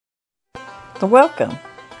Welcome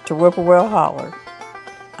to Whippoorwill Holler.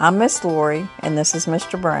 I'm Miss Lori, and this is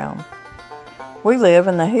Mr. Brown. We live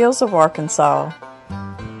in the hills of Arkansas.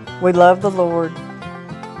 We love the Lord.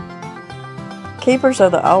 Keepers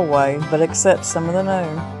of the old way, but accept some of the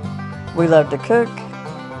new. We love to cook,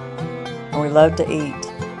 and we love to eat.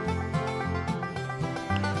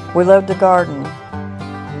 We love to garden.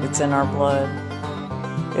 It's in our blood.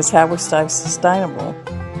 It's how we stay sustainable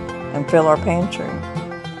and fill our pantry.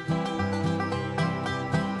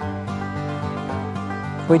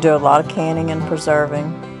 We do a lot of canning and preserving.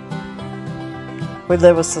 We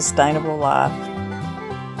live a sustainable life.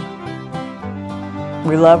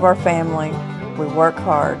 We love our family. We work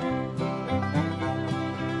hard.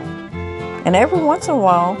 And every once in a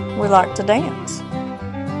while, we like to dance.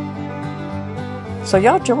 So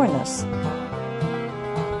y'all join us.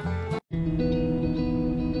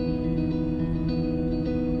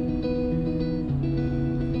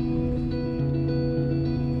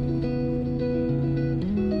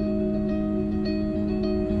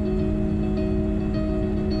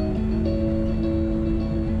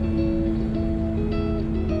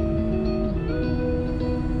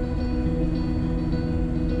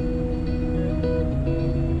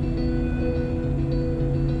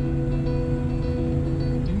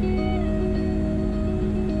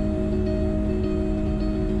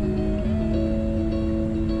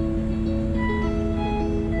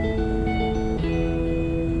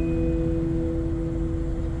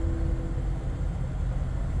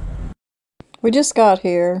 We just got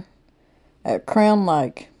here at Crown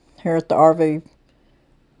Lake, here at the RV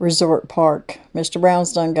Resort Park. Mr.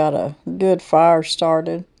 Brown's done got a good fire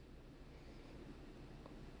started.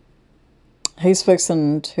 He's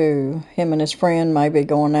fixing to, him and his friend may be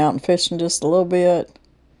going out and fishing just a little bit.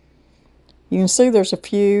 You can see there's a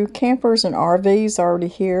few campers and RVs already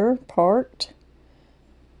here, parked.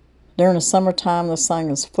 During the summertime, this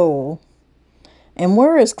thing is full. And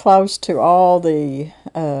we're as close to all the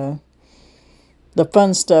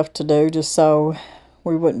fun stuff to do, just so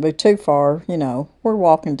we wouldn't be too far, you know, we're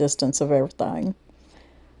walking distance of everything.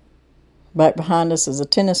 Back behind us is a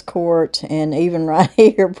tennis court, and even right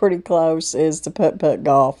here pretty close is the putt-putt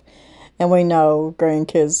golf. And we know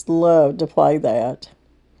grandkids love to play that.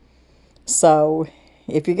 So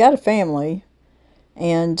if you got a family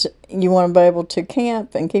and you want to be able to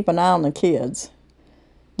camp and keep an eye on the kids,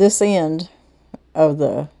 this end of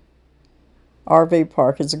the RV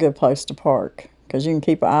park is a good place to park, because you can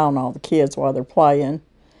keep an eye on all the kids while they're playing.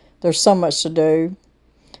 There's so much to do.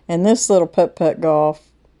 And this little putt-putt golf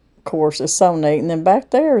course is so neat. And then back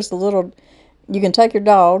there is a little, you can take your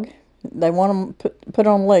dog. They want them put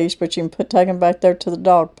on a leash, but you can take them back there to the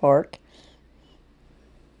dog park.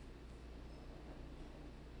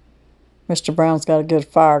 Mr. Brown's got a good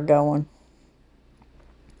fire going.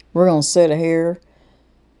 We're going to sit here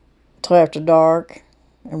till after dark,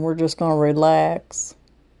 and we're just going to relax.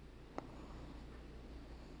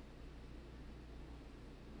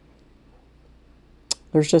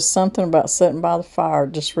 There's just something about sitting by the fire.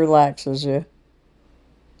 It just relaxes you.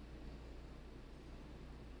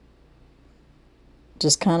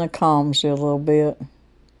 Just kind of calms you a little bit.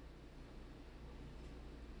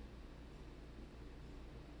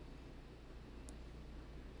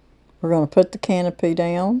 We're going to put the canopy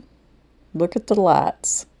down. Look at the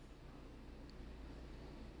lights.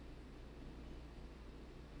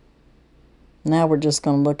 Now we're just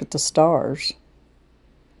going to look at the stars.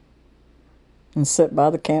 And sit by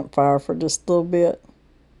the campfire for just a little bit.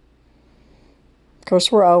 Of course,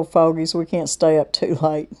 we're old fogies. We can't stay up too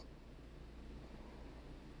late.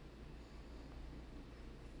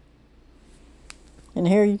 And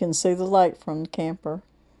here you can see the lake from the camper.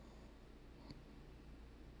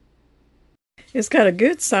 It's got a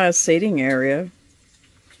good sized seating area.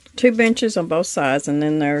 2 benches on both sides, and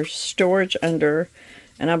then there's storage under.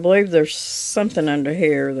 And I believe there's something under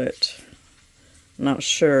here that, I'm not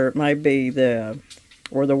sure, it might be the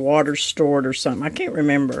water stored or something. I can't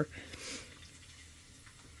remember.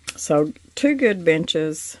 So 2 good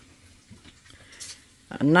benches,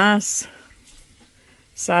 a nice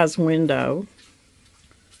size window.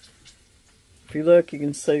 If you look, you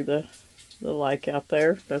can see the lake out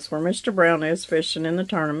there. That's where Mr. Brown is fishing in the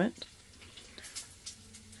tournament.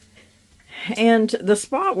 And the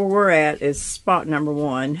spot where we're at is spot number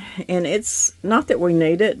 1. And it's not that we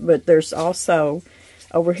need it, but there's also,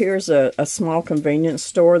 over here is a small convenience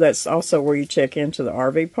store. That's also where you check into the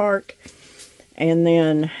RV park. And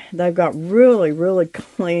then they've got really, really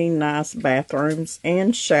clean, nice bathrooms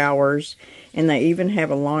and showers. And they even have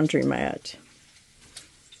a laundromat.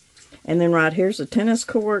 And then right here's a tennis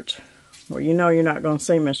court well, you know you're not going to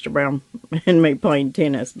see Mr. Brown and me playing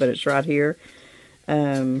tennis, but it's right here.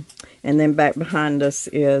 And then back behind us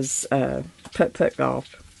is putt-putt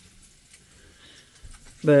golf.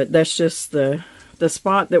 But that's just the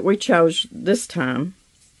spot that we chose this time.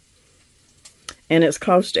 And it's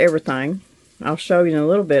close to everything. I'll show you in a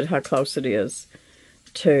little bit how close it is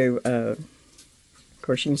to, of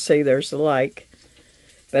course you can see there's the lake.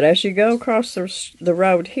 But as you go across the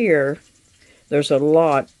road here, there's a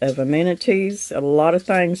lot of amenities, a lot of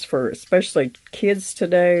things for especially kids to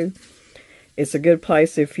do. It's a good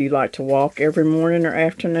place if you like to walk every morning or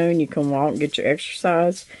afternoon. You can walk and get your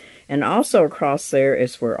exercise. And also across there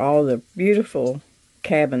is where all the beautiful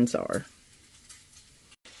cabins are.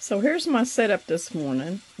 So here's my setup this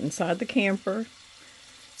morning inside the camper.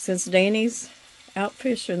 Since Danny's out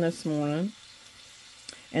fishing this morning,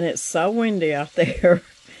 and it's so windy out there,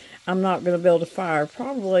 I'm not going to build a fire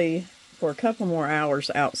probably for a couple more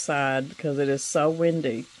hours outside because it is so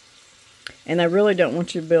windy. And they really don't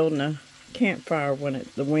want you building a campfire when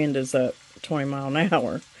the wind is up 20 miles an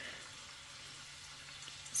hour.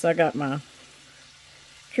 So I got my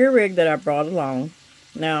Keurig that I brought along.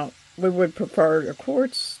 Now, we would prefer, of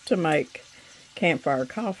course, to make campfire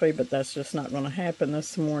coffee, but that's just not going to happen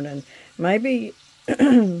this morning. Maybe,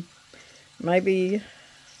 maybe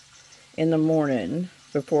in the morning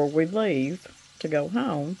before we leave to go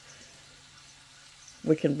home,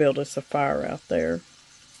 we can build us a fire out there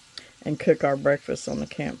and cook our breakfast on the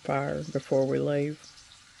campfire before we leave.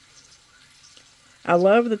 I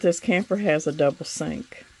love that this camper has a double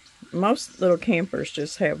sink. Most little campers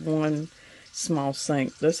just have one small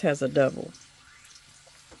sink. This has a double.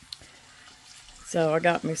 So I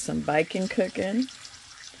got me some bacon cooking.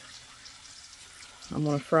 I'm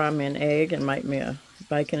going to fry me an egg and make me a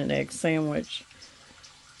bacon and egg sandwich.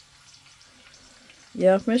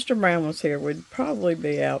 Yeah, if Mr. Brown was here, we'd probably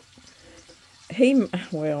be out.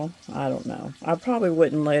 Well, I don't know. I probably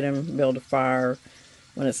wouldn't let him build a fire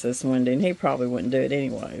when it's this windy, and he probably wouldn't do it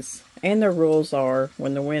anyways. And the rules are,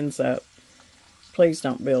 when the wind's up, please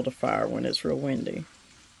don't build a fire when it's real windy.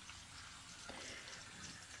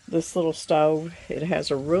 This little stove, it has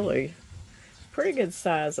a really pretty good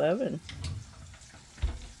size oven.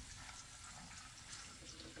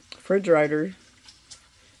 Refrigerator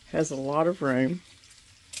has a lot of room.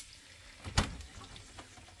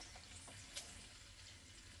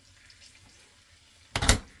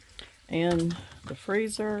 And the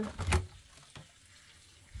freezer.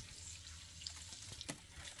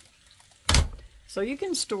 So you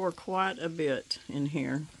can store quite a bit in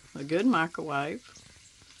here. A good microwave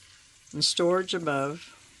and storage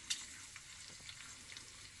above.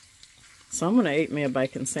 So I'm going to eat me a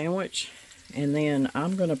bacon sandwich, and then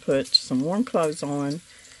I'm going to put some warm clothes on,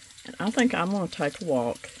 and I think I'm going to take a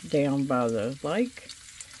walk down by the lake.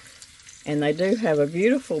 And they do have a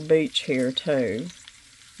beautiful beach here too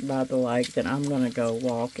by the lake that I'm going to go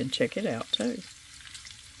walk and check it out too.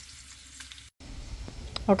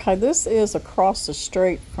 Okay, this is across the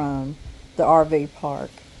street from the RV park.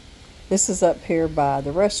 This is up here by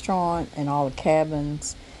the restaurant and all the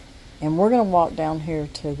cabins, and we're going to walk down here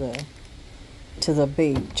to the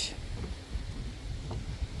beach.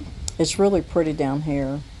 It's really pretty down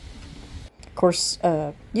here. Of course,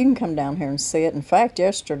 you can come down here and see it. In fact,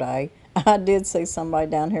 yesterday I did see somebody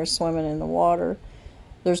down here swimming in the water.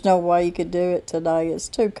 There's no way you could do it today. It's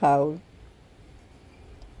too cold.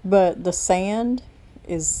 But the sand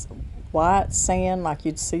is white sand like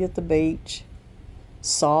you'd see at the beach.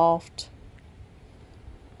 Soft.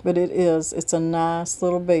 But it's a nice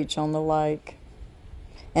little beach on the lake.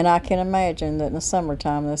 And I can imagine that in the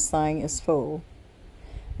summertime this thing is full.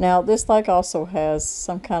 Now this lake also has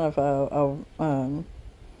some kind of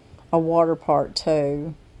a water park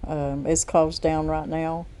too. It's closed down right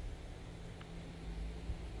now.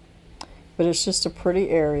 But it's just a pretty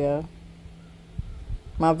area.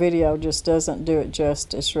 My video just doesn't do it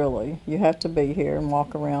justice, really. You have to be here and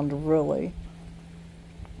walk around to really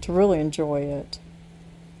enjoy it.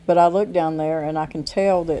 But I look down there and I can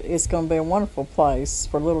tell that it's going to be a wonderful place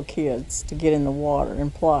for little kids to get in the water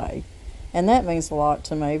and play. And that means a lot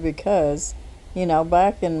to me because, you know,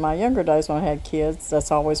 back in my younger days when I had kids,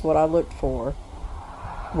 that's always what I looked for,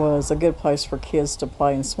 was a good place for kids to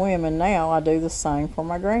play and swim. And now I do the same for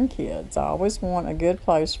my grandkids. I always want a good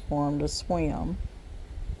place for them to swim.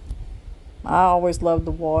 I always love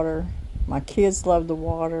the water. My kids love the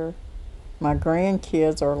water. My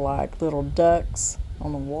grandkids are like little ducks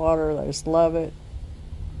on the water. They just love it.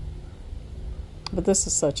 But this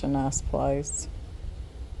is such a nice place.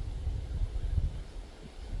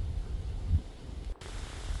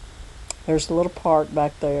 There's a little park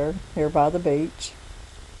back there, here by the beach.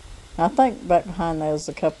 I think back behind there's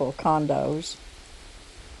a couple of condos.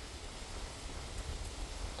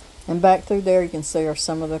 And back through there you can see are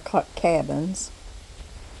some of the cabins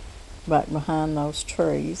back behind those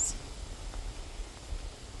trees.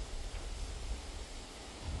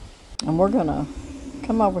 And we're going to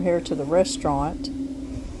come over here to the restaurant.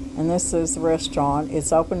 And this is the restaurant.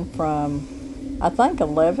 It's open from, I think,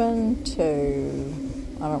 11 to,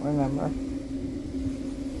 I don't remember.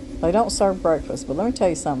 They don't serve breakfast, but let me tell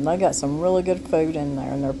you something. They got some really good food in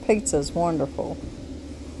there, and their pizza is wonderful.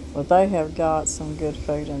 But they have got some good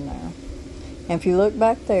food in there. And if you look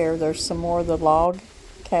back there, there's some more of the log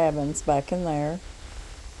cabins back in there.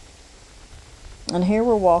 And here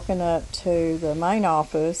we're walking up to the main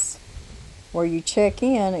office where you check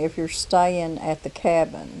in if you're staying at the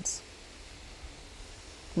cabins.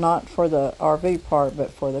 Not for the RV part,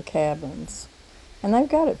 but for the cabins. And they've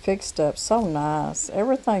got it fixed up so nice.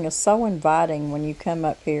 Everything is so inviting when you come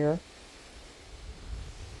up here.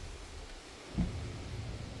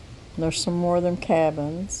 There's some more of them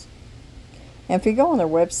cabins. And if you go on their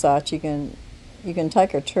website, you can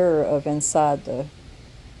take a tour of inside the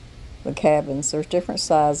cabins. There's different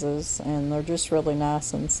sizes, and they're just really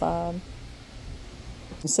nice inside.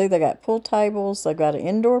 You see they got pool tables. They've got an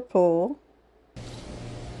indoor pool.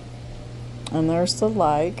 And there's the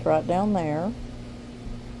lake right down there.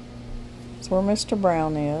 That's where Mr.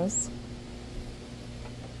 Brown is.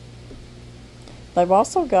 They've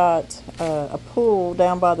also got a pool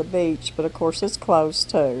down by the beach, but of course it's closed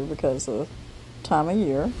too because of the time of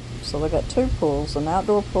year. So they've got two pools, an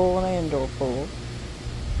outdoor pool and an indoor pool.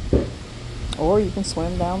 Or you can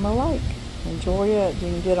swim down the lake. Enjoy it.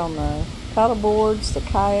 You can get on the paddle boards, the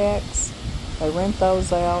kayaks. They rent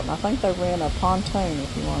those out, and I think they rent a pontoon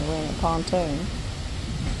if you want to rent a pontoon.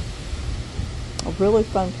 A really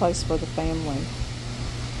fun place for the family.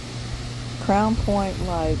 Crown Point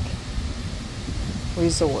Lake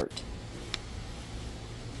Resort.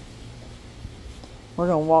 We're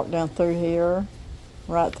going to walk down through here.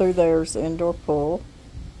 Right through there's the indoor pool.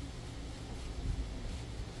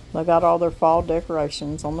 They got all their fall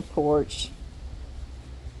decorations on the porch.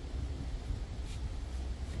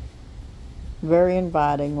 Very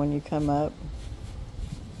inviting when you come up.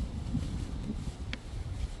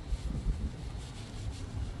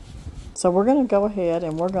 So we're going to go ahead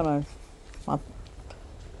and we're going to,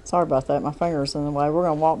 sorry about that, my finger's in the way. We're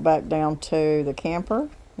going to walk back down to the camper.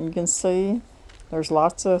 You can see there's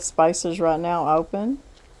lots of spaces right now open.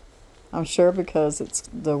 I'm sure because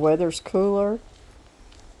the weather's cooler.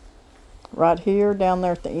 Right here, down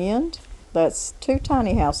there at the end, that's two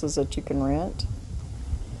tiny houses that you can rent.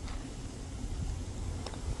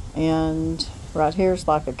 And right here is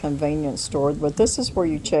like a convenience store, but this is where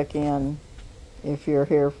you check in if you're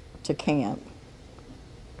here to camp.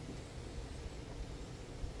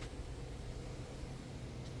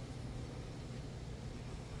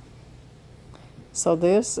 So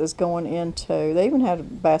this is going into, they even have a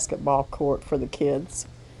basketball court for the kids.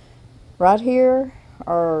 Right here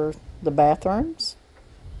are the bathrooms.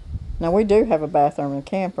 Now we do have a bathroom in a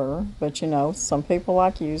camper, but you know, some people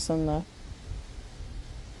like using the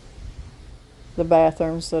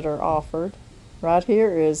bathrooms that are offered. Right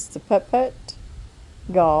here is the putt-putt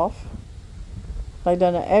golf. They've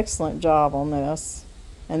done an excellent job on this,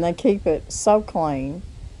 and they keep it so clean.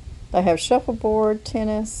 They have shuffleboard,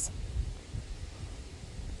 tennis.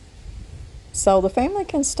 So the family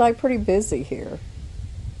can stay pretty busy here.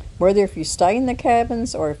 Whether if you stay in the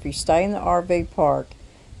cabins or if you stay in the RV park,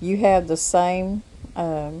 you have the same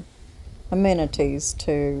amenities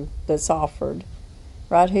that's offered.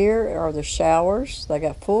 Right here are the showers. They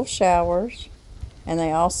got full showers, and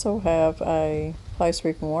they also have a place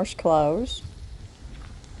where you can wash clothes.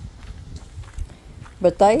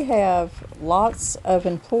 But they have lots of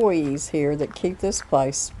employees here that keep this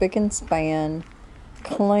place spick and span,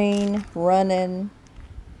 clean, running,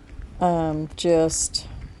 just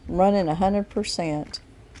running 100%,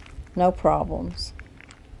 no problems.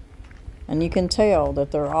 And you can tell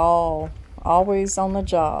that they're all always on the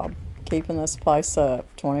job, keeping this place up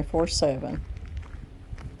 24/7,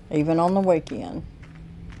 even on the weekend.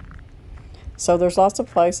 So there's lots of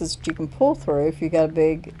places that you can pull through if you got a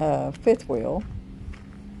big fifth wheel.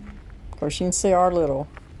 Of course, you can see our little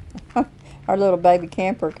baby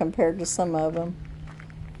camper compared to some of them.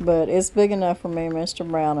 But it's big enough for me and Mr.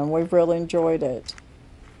 Brown, and we've really enjoyed it.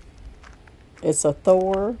 It's a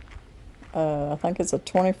Thor. I think it's a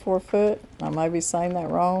 24-foot. I may be saying that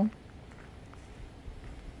wrong.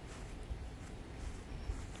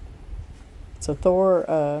 It's a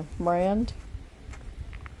Thor brand.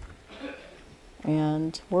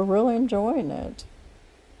 And we're really enjoying it.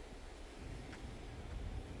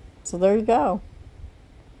 So there you go.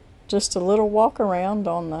 Just a little walk around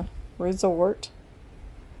on the resort.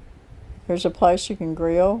 Here's a place you can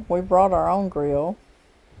grill. We brought our own grill.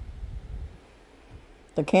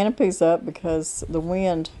 The canopy's up because the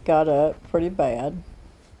wind got up pretty bad.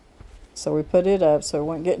 So we put it up so it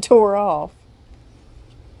wouldn't get tore off.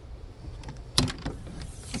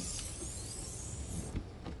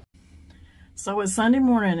 So it's Sunday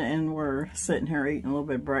morning and we're sitting here eating a little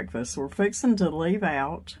bit of breakfast. We're fixing to leave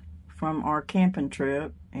out from our camping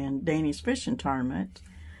trip and Danny's fishing tournament.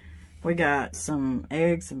 We got some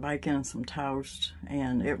eggs and bacon and some toast,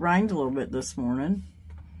 and it rained a little bit this morning.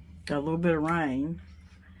 Got a little bit of rain,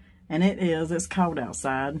 and it's cold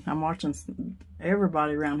outside. I'm watching,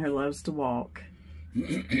 everybody around here loves to walk.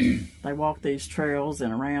 They walk these trails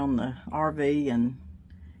and around the RV and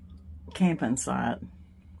camping site.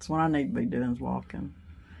 That's what I need to be doing, is walking.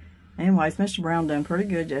 Anyways, Mr. Brown done pretty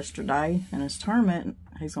good yesterday in his tournament.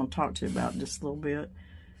 He's going to talk to you about just a little bit.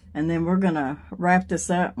 And then we're going to wrap this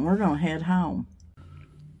up and we're going to head home.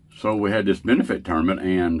 So we had this benefit tournament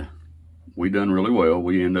and we done really well.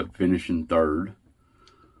 We ended up finishing third.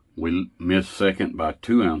 We missed second by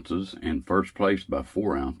 2 ounces and first place by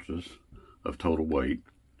 4 ounces of total weight.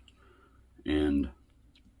 And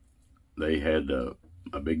they had a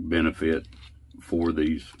big benefit for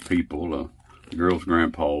these people. The girl's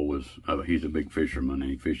grandpa was, he's a big fisherman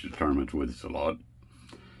and he fishes tournaments with us a lot.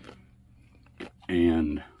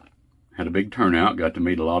 And had a big turnout, got to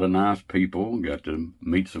meet a lot of nice people, got to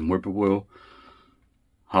meet some Whippoorwill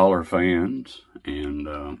Holler fans,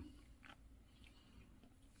 and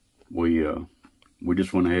we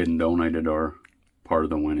just went ahead and donated our part of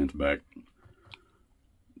the winnings back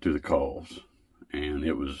to the cause. And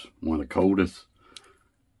it was one of the coldest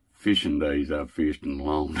fishing days I've fished in a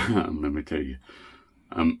long time, let me tell you.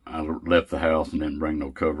 I left the house and didn't bring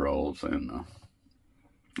no coveralls and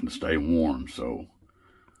to stay warm, so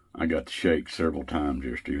I got to shake several times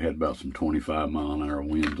yesterday. We had about some 25-mile-an-hour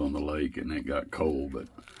winds on the lake, and it got cold, but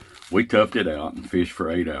we toughed it out and fished for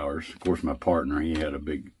 8 hours. Of course, my partner, he had a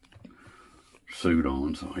big suit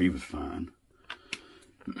on, so he was fine.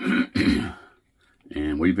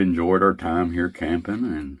 And we've enjoyed our time here camping,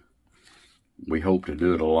 and we hope to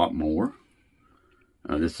do it a lot more.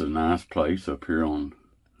 This is a nice place up here on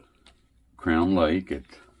Crown Lake at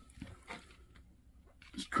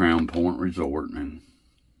Crown Point Resort, and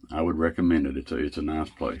I would recommend it. It's a nice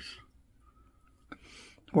place.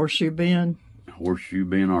 Horseshoe Bend,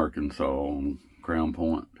 Arkansas, on Crown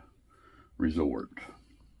Point Resort.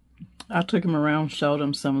 I took him around, showed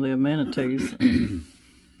him some of the amenities.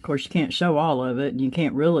 Of course, you can't show all of it, and you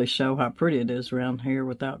can't really show how pretty it is around here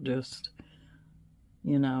without just,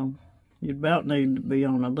 you know, you'd about need to be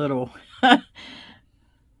on a little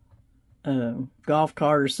golf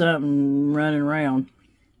cart or something running around.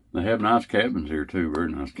 They have nice cabins here, too.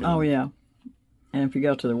 Very nice cabins. Oh, yeah. And if you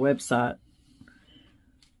go to their website,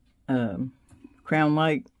 Crown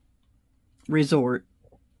Lake Resort,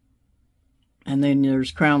 and then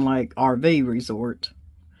there's Crown Lake RV Resort,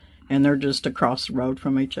 and they're just across the road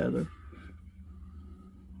from each other.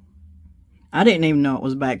 I didn't even know it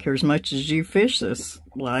was back here as much as you fish this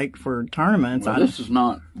lake for tournaments. Well, this is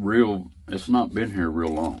not real. It's not been here real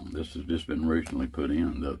long. This has just been recently put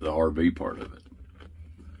in, the RV part of it.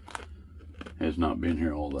 Has not been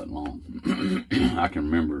here all that long. I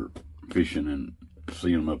can remember fishing and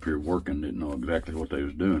seeing them up here working. Didn't know exactly what they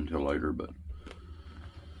was doing until later, but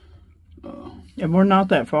and we're not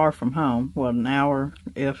that far from home. What, an hour,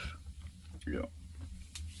 if? Yeah.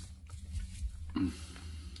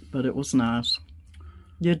 But it was nice.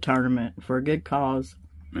 Good tournament for a good cause.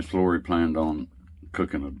 Miss Lori planned on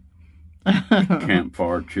cooking a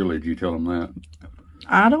campfire chili. Did you tell them that?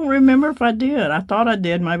 I don't remember if I did. I thought I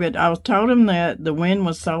did. Maybe I was told him that the wind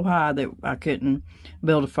was so high that I couldn't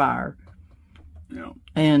build a fire. Yeah.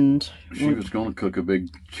 And she was going to cook a big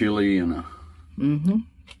chili in a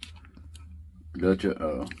Dutch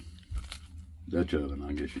oven,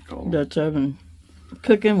 I guess you call it. Dutch oven.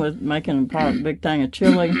 Cooking with making a big thing of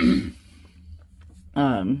chili.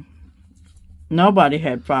 Nobody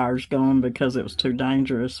had fires going because it was too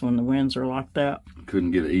dangerous when the winds are like that.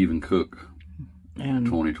 Couldn't get an even cook. And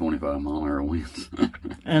 20-25-mile-an-hour winds.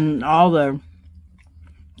 And all the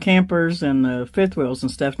campers and the fifth wheels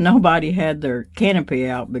and stuff, nobody had their canopy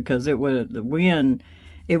out because the wind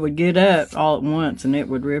would get up all at once and it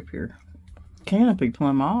would rip your canopy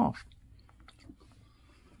plumb off.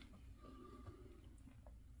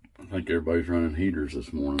 I think everybody's running heaters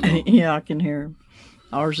this morning. Yeah, I can hear them.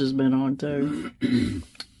 Ours has been on too.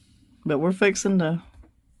 But we're fixing to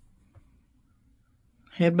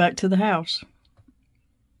head back to the house.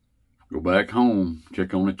 Go back home,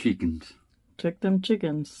 check on the chickens. Check them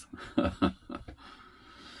chickens.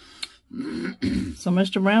 So,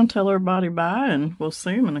 Mr. Brown, tell everybody bye, and we'll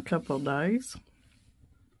see him in a couple of days.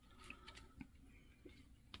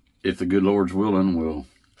 If the good Lord's willing, we'll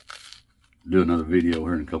do another video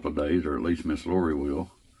here in a couple of days, or at least Miss Lori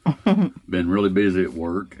will. Been really busy at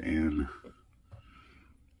work, and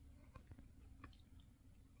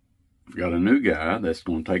I've got a new guy that's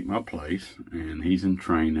going to take my place, and he's in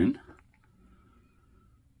training.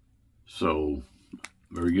 So,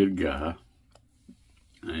 very good guy.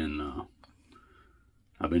 And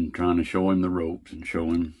I've been trying to show him the ropes and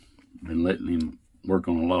been letting him work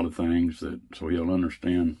on a lot of things so he'll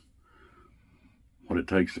understand what it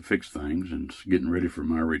takes to fix things, and getting ready for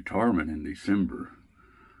my retirement in December,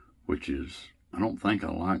 which is, I don't think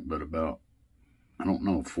I like, but about,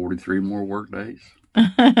 43 more work days.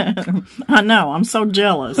 I know, I'm so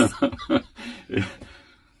jealous. If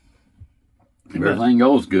everything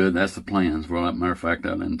goes good, that's the plans. Well, as a matter of fact,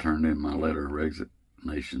 I didn't turn in my letter of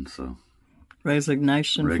resignation, so.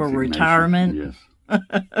 Resignation for retirement? Yes.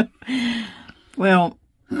 Well,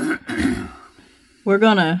 we're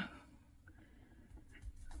gonna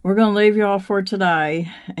leave you all for today,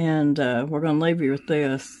 and we're gonna leave you with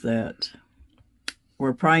this, that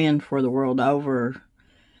we're praying for the world over,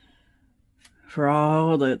 for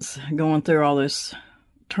all that's going through all this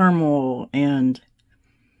turmoil, and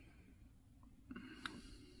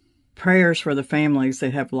prayers for the families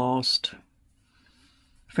that have lost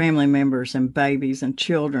family members and babies and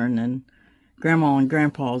children and grandma and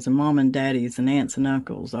grandpas and mom and daddies and aunts and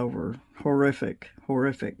uncles over horrific we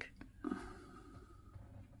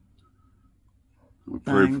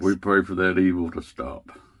pray for that evil to stop.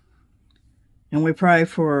 And we pray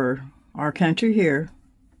for our country here,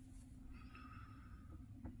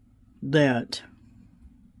 that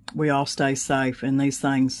we all stay safe and these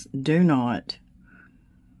things do not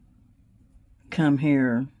come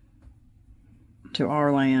here to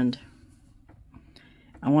our land.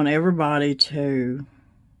 I want everybody to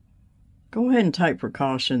go ahead and take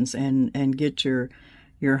precautions and get your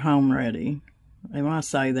home ready. And when I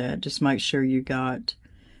say that, just make sure you got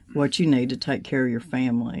what you need to take care of your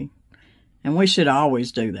family. And we should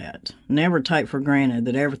always do that. Never take for granted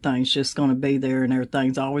that everything's just going to be there and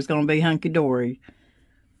everything's always going to be hunky-dory.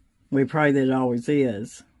 We pray that it always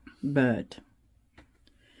is. But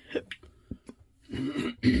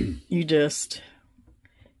you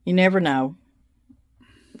never know.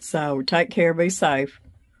 So take care, be safe.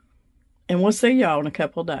 And we'll see y'all in a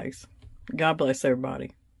couple of days. God bless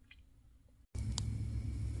everybody.